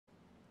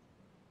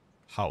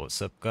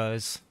What's up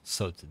guys?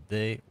 So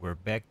today we're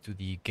back to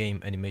the game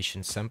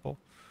animation sample.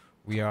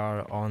 We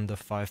are on the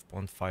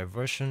 5.5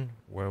 version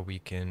where we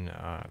can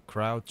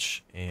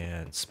crouch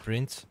and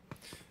sprint.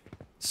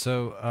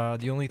 So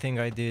the only thing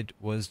I did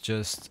was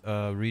just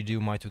redo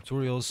my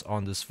tutorials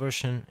on this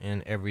version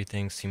and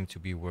everything seemed to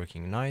be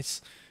working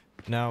nice.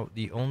 Now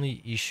the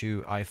only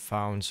issue I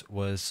found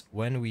was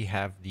when we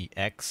have the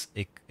X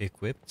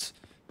equipped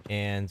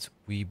and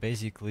we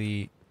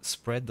basically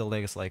spread the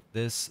legs like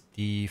this,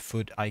 the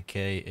foot IK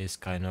is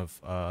kind of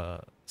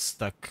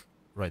stuck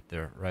right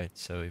there, right?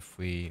 So if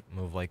we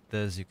move like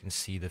this, you can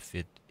see the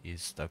foot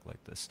is stuck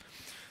like this.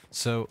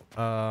 So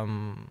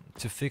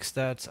to fix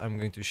that, I'm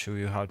going to show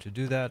you how to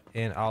do that,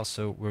 and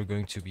also we're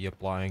going to be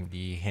applying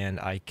the hand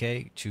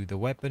IK to the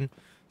weapon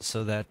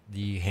so that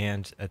the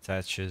hand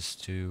attaches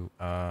to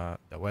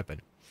the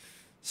weapon.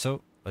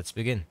 So let's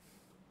begin.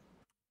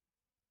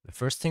 The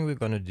first thing we're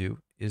going to do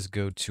is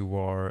go to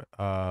our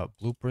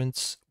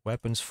blueprints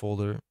weapons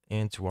folder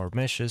and to our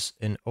meshes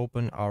and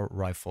open our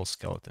rifle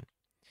skeleton.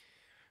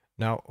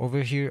 Now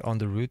over here on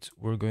the root,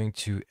 we're going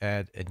to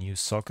add a new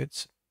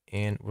socket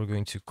and we're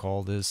going to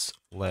call this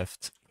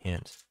left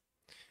hand.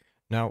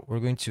 Now we're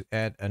going to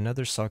add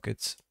another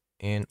socket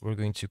and we're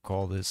going to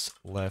call this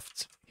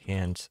left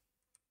hand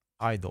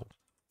idle.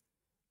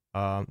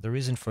 The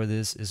reason for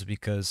this is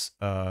because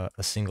a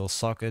single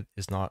socket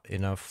is not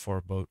enough for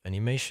both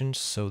animations,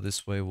 so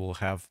this way we'll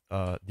have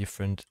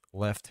different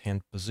left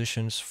hand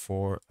positions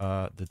for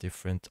the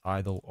different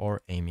idle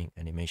or aiming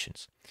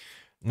animations.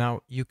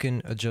 Now you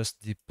can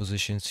adjust the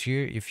positions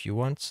here if you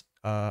want.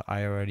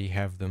 I already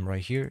have them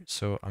right here,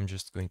 so I'm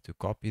just going to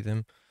copy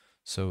them.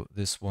 So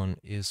this one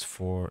is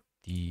for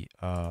the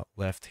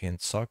left hand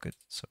socket,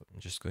 so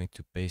I'm just going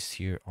to paste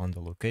here on the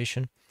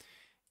location.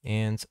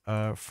 And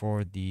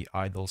for the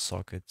idle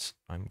socket,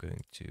 I'm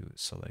going to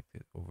select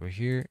it over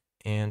here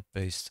and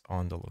paste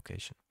on the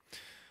location.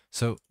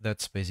 So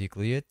that's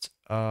basically it.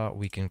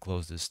 We can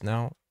close this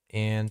now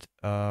and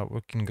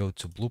we can go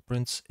to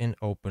blueprints and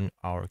open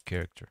our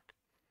character.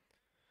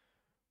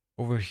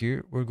 Over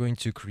here, we're going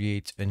to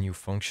create a new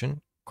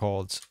function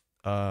called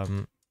GetHandIK.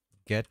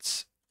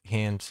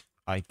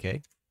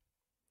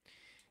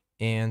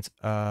 And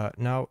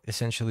now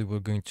essentially we're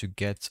going to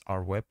get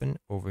our weapon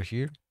over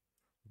here.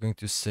 We're going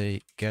to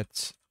say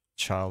get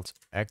child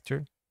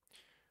actor.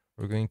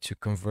 We're going to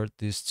convert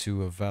this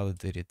to a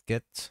validated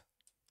get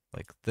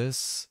like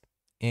this.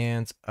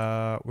 And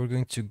we're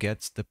going to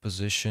get the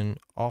position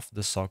of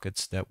the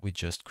sockets that we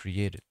just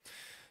created.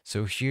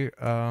 So here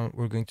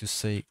we're going to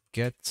say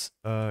get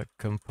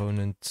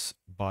component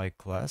by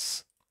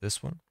class,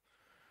 this one.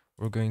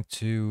 We're going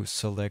to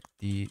select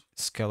the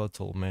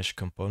skeletal mesh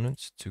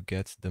component to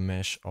get the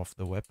mesh of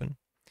the weapon.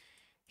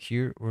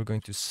 Here we're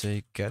going to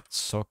say get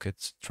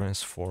socket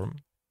transform.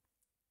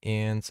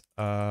 And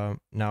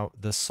now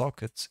the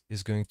socket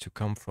is going to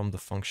come from the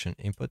function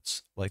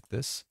inputs like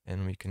this.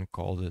 And we can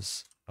call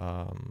this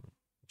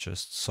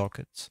just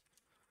socket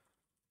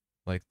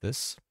like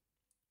this.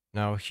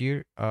 Now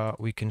here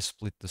we can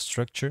split the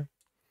structure.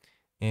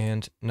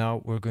 And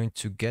now we're going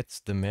to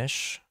get the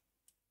mesh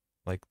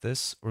like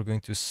this. We're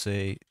going to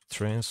say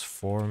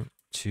transform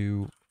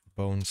to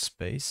bone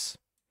space.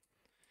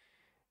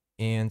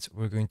 And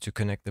we're going to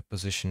connect the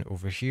position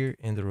over here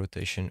and the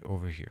rotation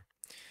over here.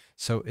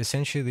 So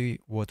essentially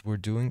what we're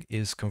doing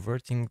is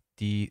converting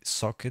the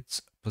socket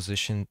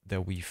position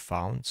that we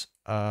found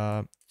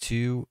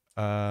to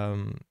a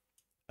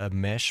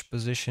mesh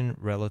position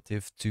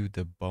relative to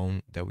the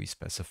bone that we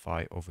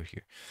specify over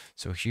here.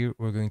 So here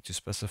we're going to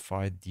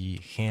specify the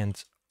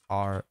hand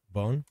R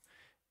bone,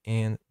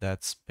 and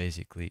that's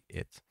basically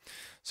it.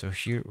 So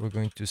here we're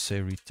going to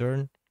say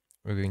return.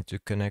 We're going to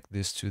connect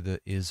this to the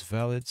is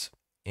valid,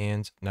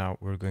 and now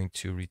we're going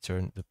to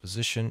return the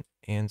position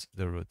and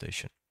the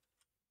rotation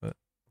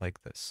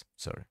like this.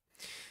 Sorry.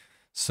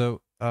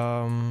 So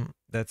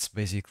that's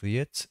basically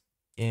it.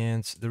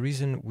 And the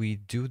reason we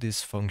do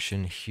this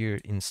function here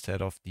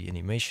instead of the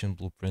animation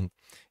blueprint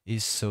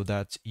is so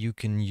that you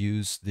can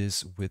use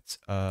this with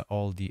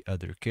all the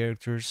other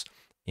characters,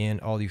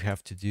 and all you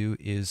have to do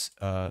is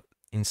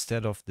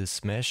instead of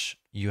this mesh,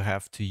 you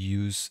have to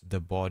use the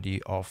body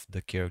of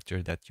the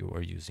character that you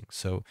are using.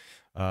 So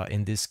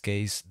in this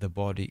case, the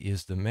body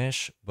is the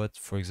mesh, but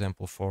for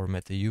example, for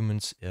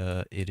metahumans,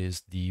 it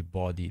is the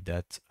body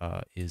that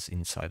is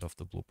inside of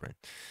the blueprint.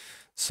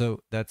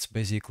 So that's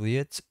basically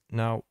it.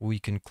 Now we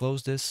can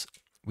close this.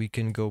 We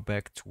can go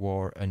back to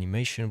our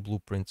animation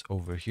blueprint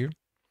over here.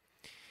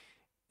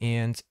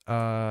 And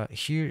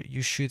here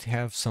you should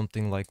have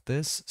something like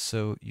this.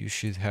 So you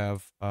should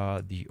have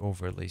the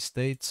overlay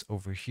states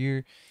over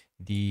here,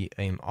 the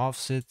aim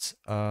offset.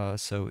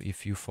 So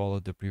if you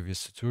followed the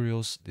previous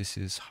tutorials, this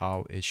is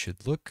how it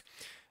should look.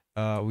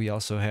 We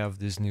also have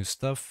this new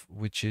stuff,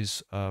 which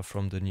is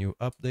from the new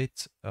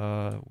update,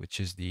 which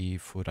is the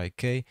foot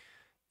IK.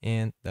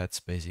 And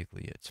that's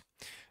basically it.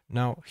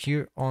 Now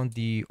here on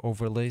the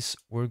overlays,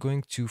 we're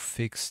going to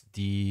fix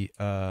the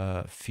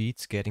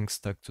feet getting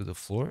stuck to the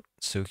floor.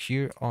 So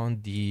here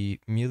on the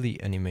melee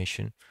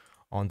animation,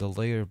 on the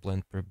layer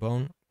blend per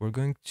bone, we're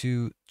going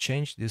to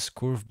change this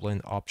curve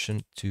blend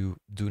option to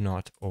do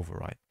not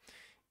override.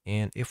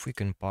 And if we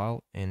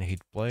compile and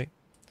hit play,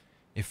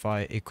 if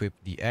I equip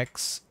the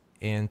X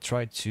and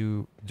try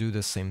to do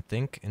the same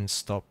thing and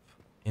stop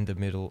in the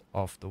middle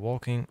of the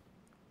walking,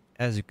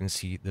 as you can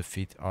see, the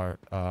feet are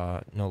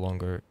no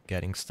longer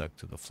getting stuck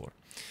to the floor.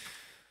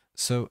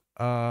 So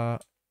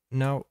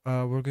now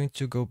we're going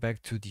to go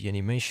back to the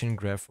animation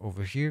graph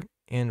over here,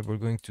 and we're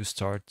going to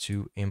start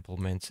to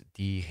implement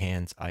the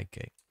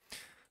HandIK.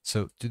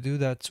 So to do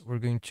that, we're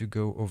going to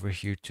go over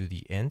here to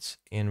the ends,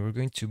 and we're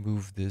going to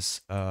move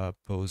this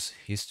pose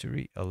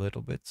history a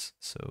little bit.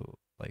 So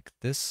like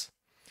this.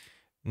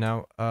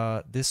 Now,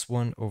 this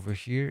one over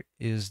here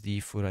is the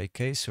foot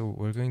IK, so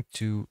we're going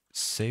to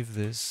save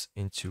this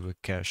into a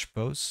cache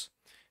pose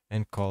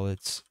and call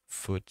it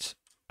foot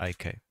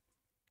IK.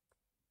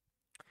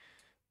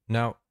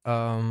 Now,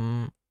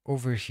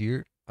 over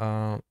here,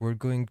 we're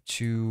going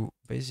to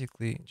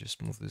basically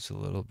just move this a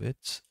little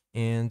bit,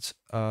 and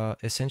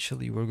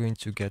essentially we're going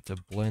to get a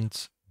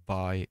blend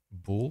by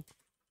bool,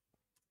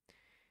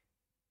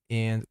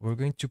 and we're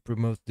going to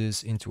promote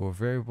this into a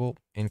variable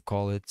and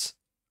call it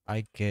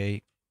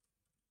IK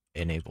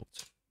enabled.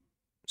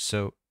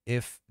 So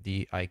if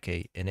the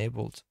IK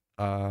enabled,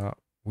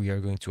 we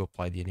are going to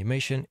apply the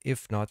animation.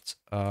 If not,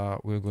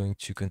 we're going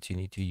to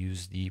continue to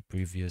use the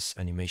previous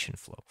animation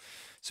flow.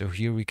 So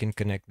here we can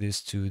connect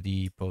this to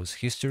the pose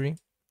history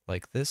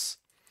like this.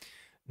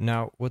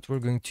 Now, what we're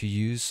going to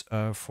use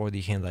for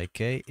the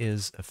HandIK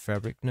is a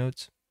fabric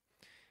node,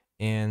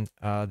 and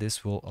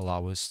this will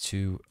allow us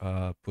to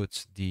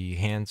put the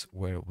hand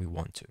where we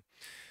want to.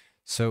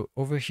 So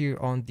over here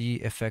on the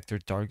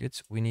effector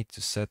target, we need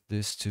to set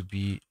this to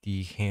be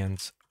the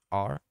hand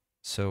R,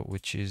 so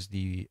which is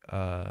the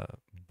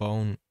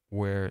bone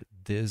where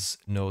this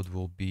node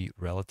will be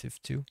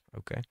relative to.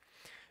 Okay.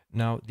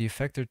 Now the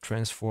effector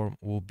transform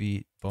will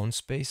be bone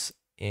space,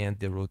 and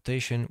the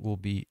rotation will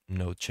be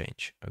no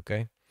change.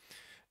 Okay.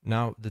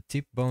 Now the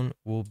tip bone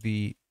will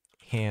be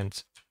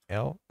hand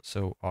L,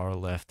 so our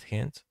left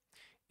hand,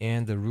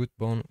 and the root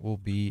bone will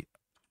be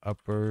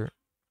upper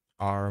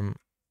arm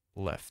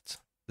left,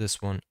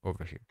 this one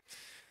over here.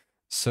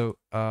 So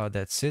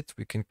that's it.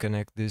 We can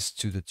connect this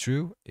to the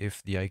true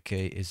if the IK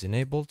is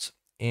enabled,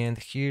 and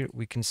here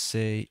we can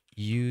say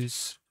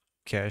use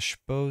cache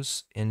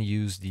pose and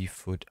use the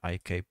foot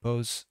IK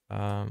pose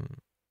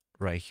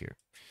right here.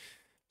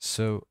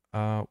 So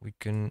we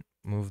can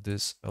move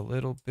this a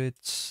little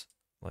bit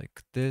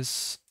like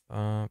this,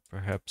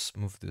 perhaps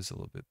move this a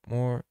little bit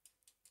more,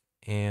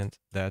 and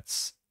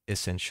that's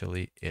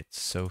essentially it.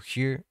 So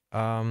here,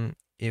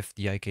 if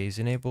the IK is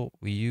enabled,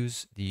 we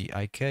use the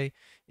IK.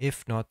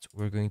 If not,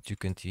 we're going to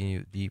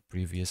continue the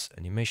previous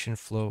animation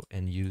flow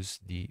and use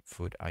the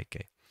foot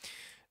IK.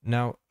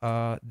 Now,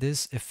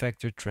 this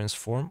effector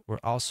transform,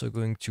 we're also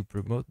going to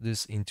promote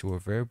this into a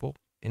variable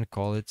and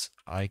call it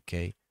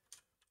IK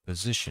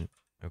position.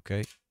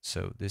 Okay,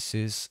 so this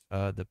is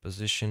the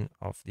position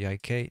of the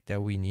IK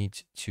that we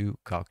need to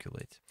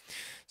calculate.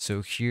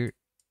 So here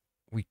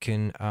we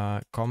can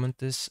comment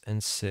this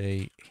and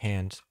say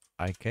hand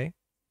IK,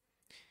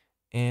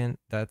 and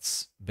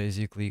that's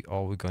basically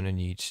all we're going to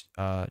need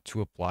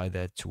to apply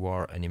that to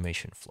our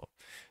animation flow.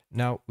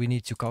 Now we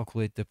need to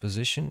calculate the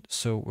position,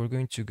 so we're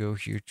going to go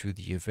here to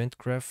the event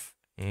graph,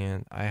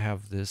 and I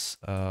have this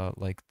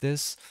like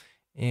this,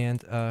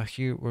 and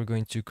here we're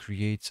going to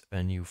create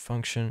a new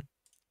function,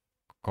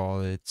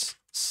 call it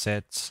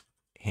set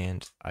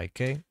hand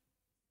IK.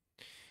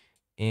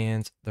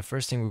 And the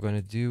first thing we're going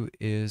to do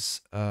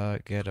is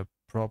get a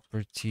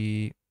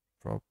property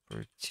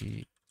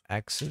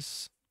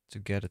access to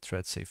get a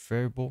thread safe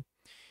variable.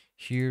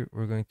 Here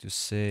we're going to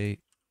say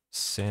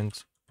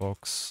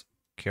sandbox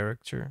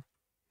character,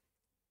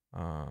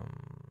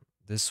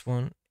 this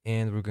one,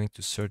 and we're going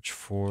to search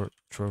for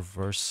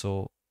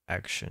traversal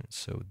action,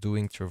 so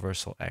doing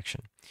traversal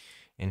action.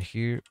 And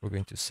here we're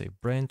going to say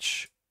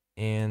branch,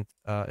 and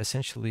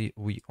essentially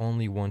we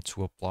only want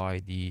to apply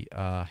the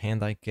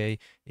hand IK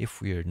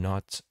if we are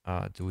not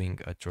doing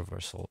a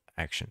traversal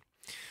action.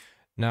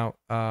 Now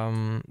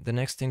the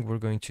next thing we're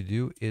going to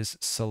do is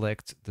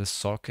select the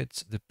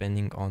socket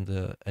depending on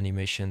the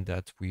animation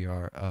that we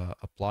are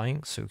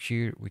applying. So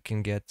here we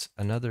can get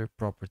another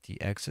property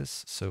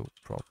access, so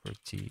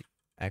property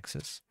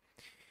access,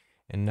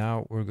 and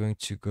now we're going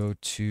to go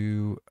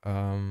to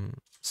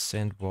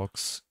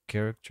sandbox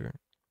character,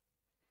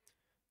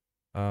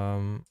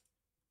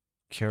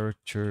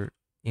 character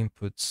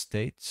input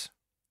state,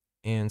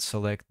 and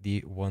select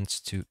the wants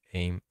to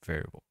aim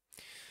variable.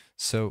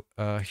 So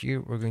here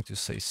we're going to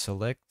say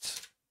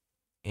select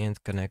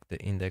and connect the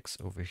index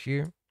over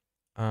here.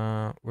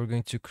 We're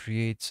going to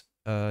create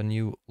a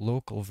new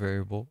local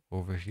variable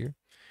over here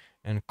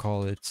and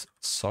call it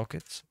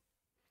socket.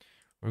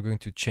 We're going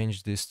to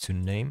change this to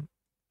name,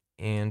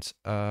 and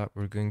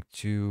we're going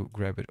to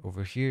grab it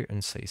over here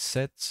and say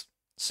set.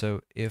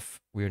 So if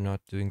we're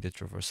not doing the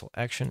traversal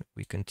action,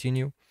 we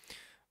continue.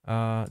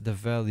 The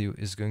value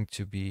is going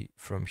to be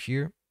from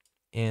here,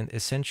 And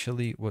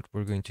essentially what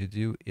we're going to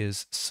do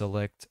is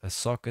select a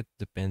socket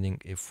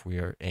depending if we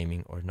are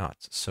aiming or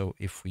not. So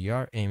if we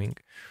are aiming,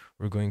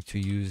 we're going to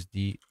use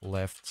the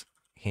left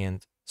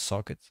hand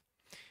socket.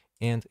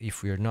 And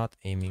if we are not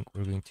aiming,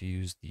 we're going to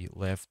use the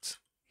left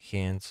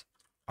hand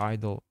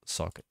idle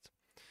socket.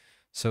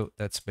 So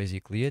that's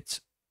basically it.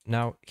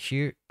 Now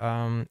here,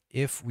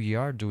 if we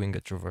are doing a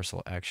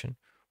traversal action,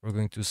 we're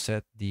going to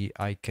set the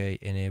IK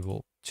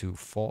enable to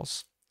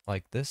false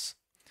like this.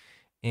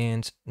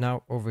 And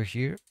now over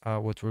here,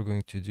 what we're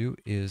going to do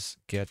is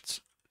get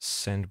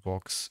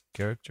sandbox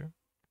character,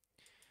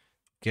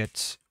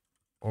 get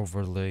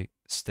overlay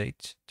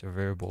state, the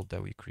variable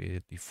that we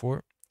created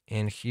before.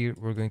 And here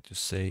we're going to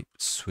say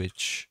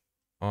switch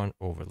on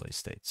overlay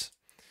states.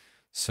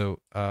 So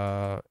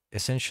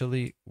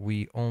essentially,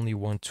 we only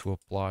want to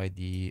apply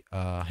the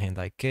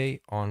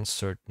GetHandIK on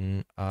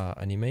certain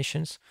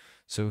animations.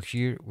 So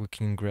here we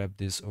can grab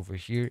this over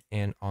here,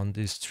 and on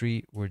this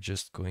tree, we're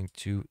just going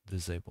to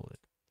disable it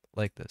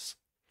like this.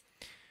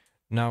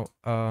 Now,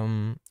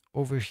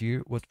 over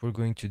here, what we're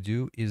going to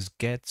do is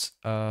get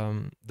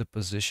the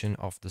position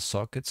of the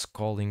sockets,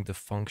 calling the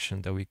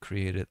function that we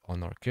created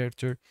on our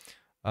character.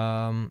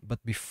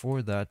 But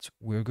before that,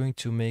 we're going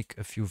to make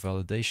a few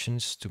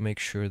validations to make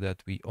sure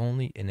that we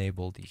only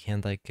enable the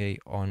GetHandIK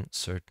on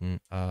certain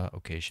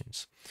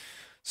occasions.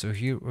 So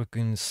here we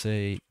can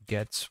say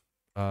get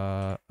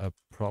a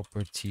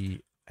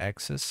property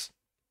access.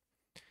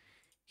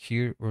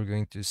 Here we're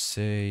going to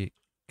say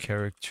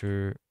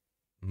character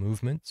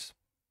movement,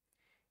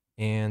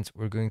 and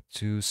we're going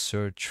to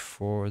search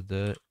for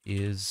the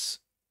is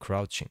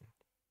crouching,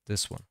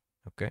 this one.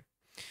 Okay.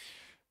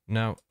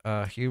 Now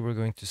here we're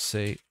going to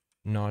say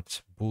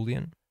not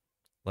boolean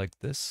like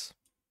this.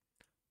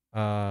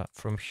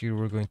 From here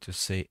we're going to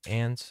say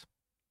and.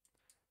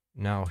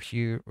 Now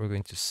here we're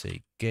going to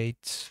say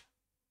gate.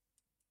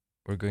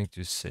 We're going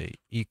to say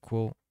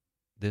equal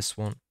this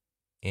one,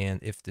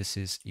 and if this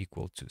is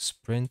equal to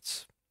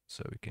sprint,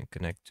 so we can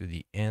connect to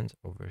the end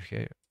over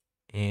here.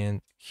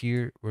 And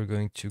here we're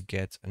going to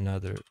get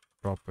another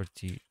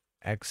property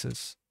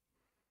access.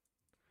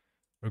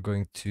 We're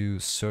going to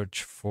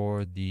search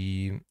for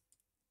the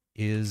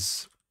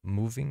is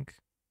moving,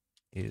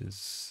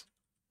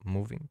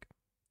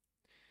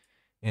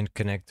 and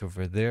connect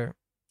over there.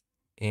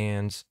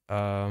 And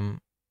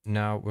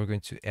now we're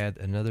going to add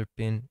another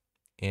pin,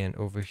 and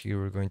over here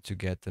we're going to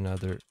get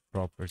another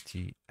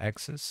property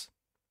access.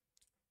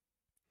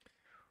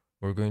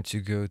 We're going to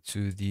go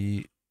to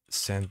the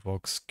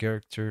sandbox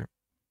character,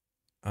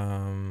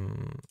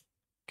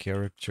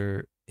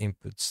 character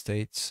input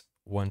states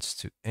wants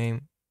to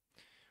aim.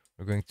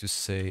 We're going to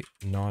say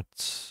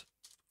not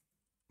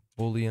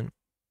boolean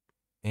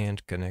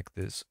and connect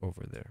this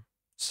over there.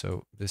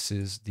 So this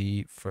is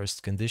the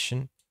first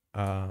condition.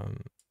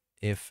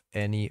 If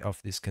any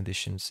of these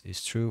conditions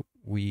is true,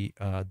 we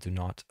do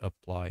not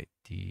apply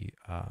the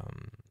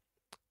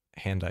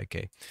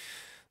GetHandIK.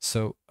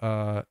 So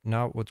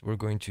now what we're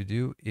going to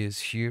do is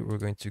here we're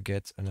going to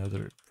get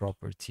another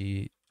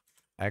property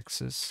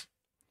access.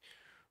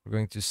 We're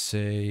going to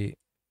say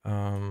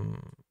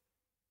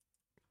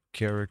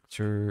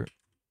character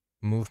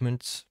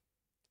movement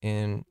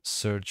and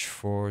search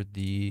for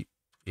the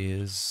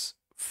is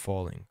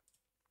falling.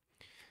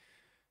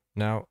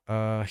 Now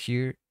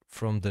here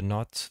from the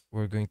not,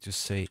 we're going to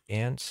say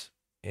and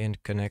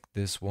connect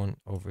this one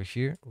over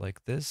here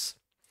like this.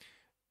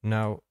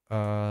 Now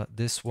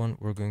this one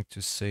we're going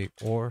to say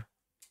or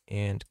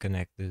and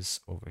connect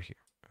this over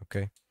here.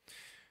 Okay.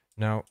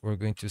 Now we're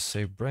going to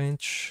say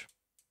branch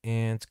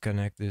and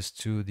connect this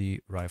to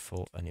the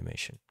rifle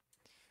animation.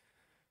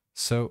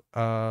 So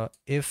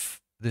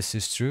if this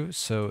is true,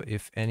 so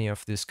if any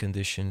of these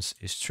conditions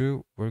is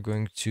true, we're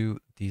going to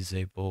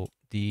disable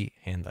the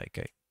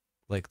GetHandIK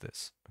like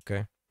this.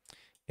 Okay.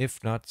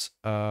 If not,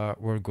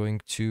 we're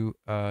going to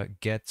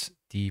get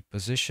the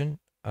position,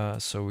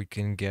 so we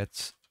can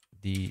get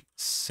the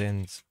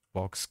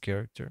sandbox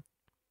character.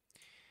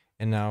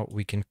 And now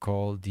we can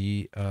call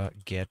the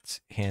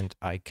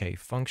GetHandIK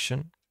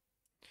function.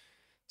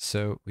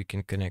 So we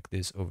can connect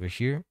this over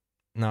here.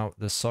 Now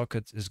the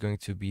socket is going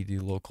to be the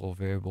local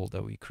variable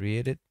that we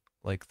created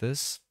like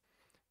this.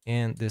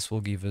 And this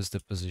will give us the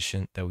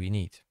position that we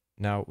need.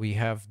 Now we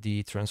have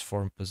the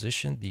transform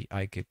position, the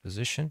IK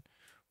position.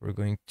 We're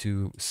going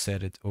to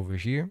set it over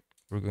here.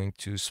 We're going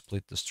to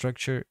split the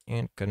structure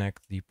and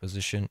connect the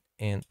position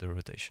and the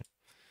rotation.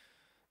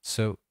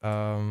 So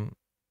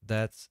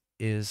that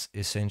is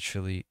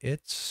essentially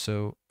it.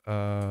 So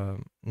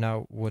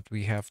now what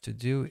we have to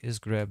do is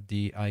grab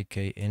the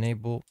IK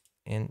enable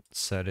and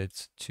set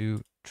it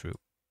to true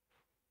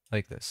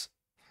like this.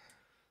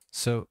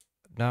 So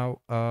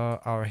now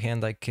our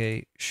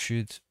GetHandIK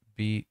should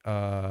be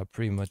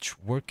pretty much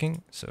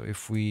working. So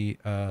if we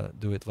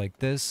do it like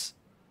this,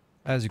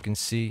 as you can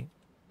see,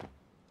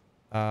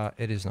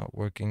 it is not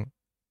working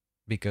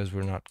because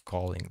we're not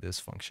calling this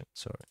function.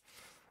 So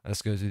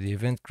let's go to the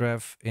event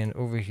graph, and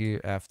over here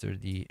after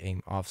the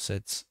aim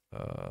offsets,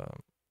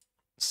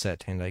 set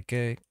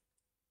GetHandIK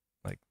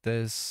like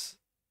this,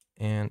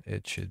 and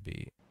it should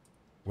be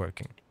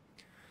working.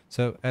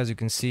 So as you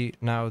can see,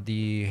 now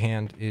the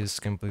hand is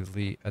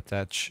completely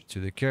attached to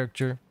the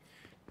character.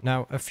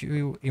 Now, a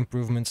few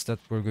improvements that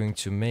we're going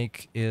to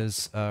make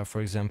is,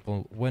 for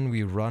example, when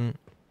we run,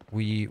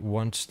 we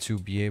want to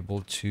be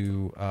able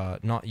to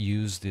not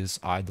use this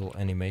idle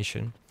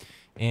animation.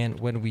 And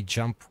when we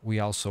jump, we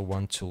also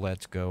want to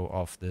let go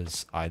of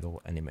this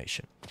idle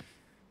animation.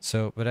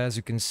 So, but as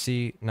you can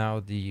see, now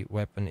the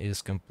weapon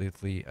is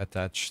completely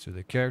attached to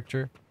the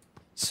character.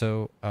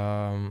 So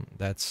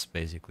that's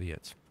basically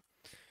it.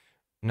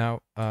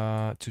 Now,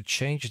 to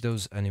change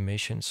those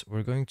animations,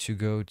 we're going to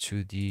go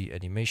to the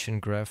animation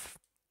graph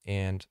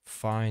and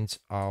find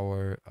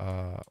our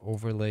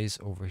overlays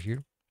over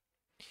here.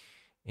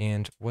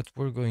 And what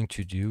we're going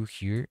to do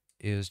here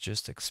is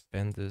just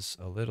expand this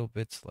a little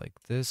bit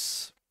like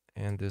this,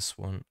 and this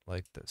one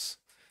like this.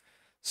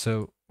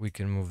 So we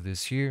can move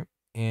this here,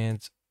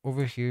 and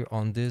over here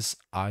on this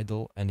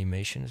idle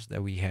animations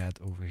that we had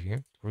over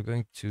here, we're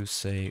going to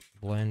say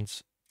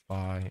blend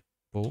by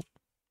bool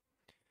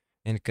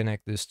and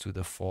connect this to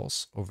the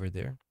false over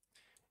there.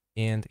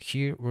 And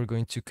here we're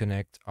going to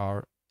connect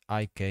our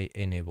IK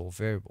enable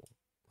variable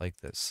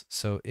like this.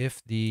 So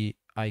if the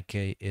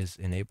IK is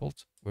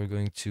enabled, we're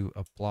going to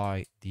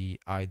apply the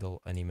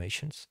idle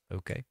animations,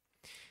 okay?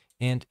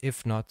 And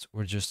if not,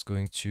 we're just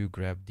going to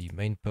grab the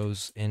main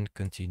pose and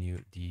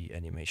continue the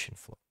animation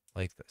flow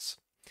like this.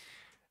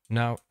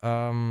 Now,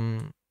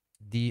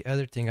 the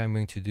other thing I'm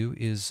going to do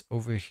is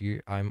over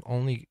here, I'm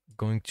only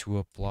going to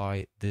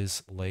apply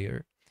this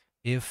layer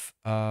if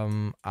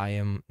I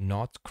am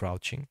not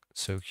crouching.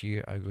 So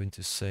here I'm going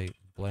to say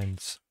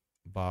blend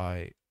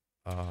by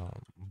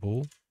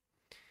bool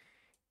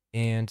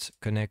and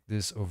connect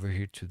this over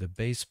here to the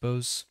base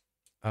pose.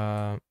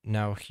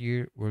 Now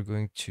here we're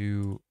going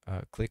to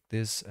click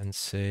this and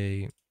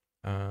say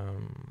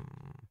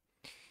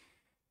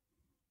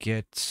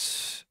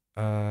get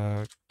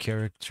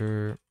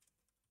character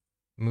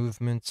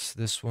movements,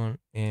 this one,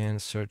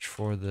 and search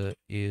for the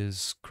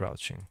is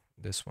crouching,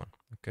 this one,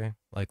 okay,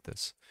 like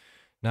this.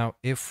 Now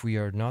if we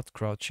are not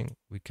crouching,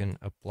 we can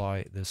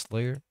apply this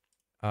layer.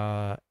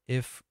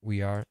 If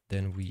we are,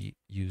 then we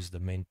use the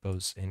main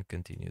pose and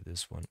continue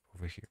this one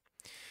over here.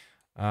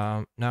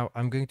 Now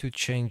I'm going to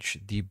change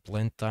the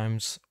blend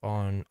times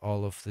on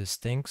all of these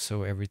things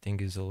so everything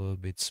is a little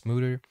bit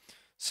smoother.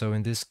 So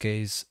in this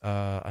case,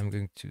 I'm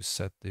going to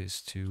set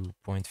this to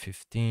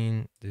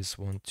 0.15, this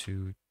one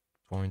to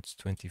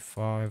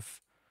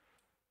 0.25,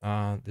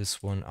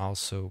 this one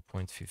also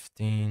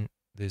 0.15,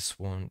 this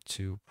one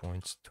to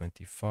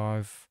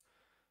 0.25.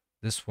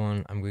 This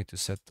one, I'm going to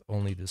set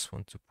only this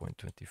one to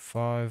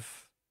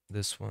 0.25,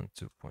 this one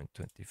to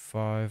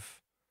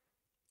 0.25,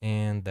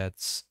 and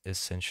that's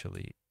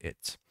essentially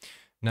it.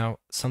 Now,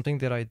 something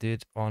that I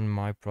did on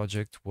my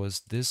project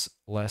was this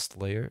last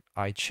layer.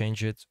 I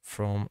changed it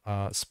from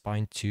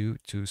spine 2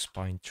 to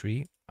spine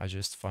 3. I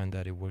just find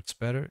that it works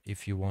better.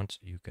 If you want,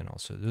 you can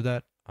also do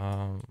that.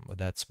 But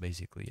that's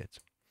basically it.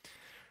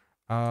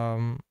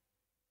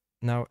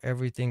 Now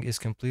everything is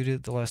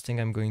completed. The last thing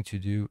I'm going to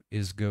do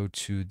is go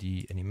to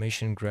the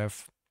animation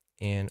graph,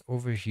 and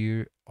over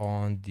here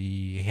on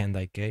the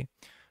GetHandIK,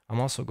 I'm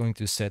also going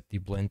to set the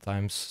blend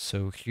times.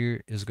 So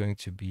here is going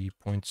to be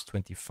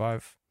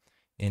 0.25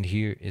 and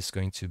here is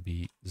going to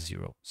be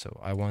 0. So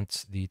I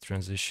want the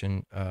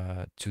transition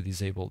to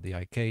disable the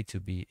IK to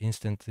be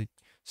instantly.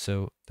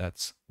 So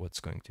that's what's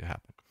going to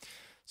happen.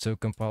 So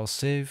compile,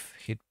 save,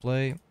 hit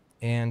play,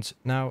 and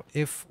now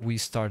if we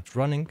start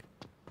running,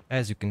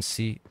 as you can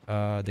see,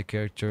 the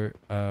character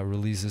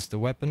releases the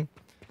weapon,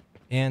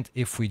 and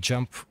if we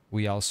jump,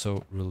 we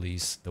also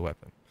release the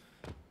weapon.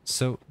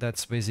 So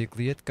that's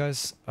basically it,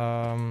 guys.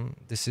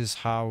 This is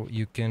how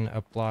you can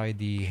apply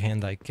the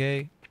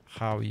GetHandIK,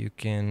 how you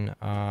can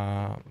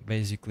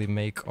basically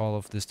make all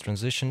of these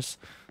transitions.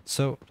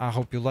 So I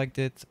hope you liked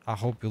it, I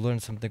hope you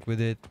learned something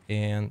with it,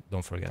 and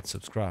don't forget to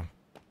subscribe.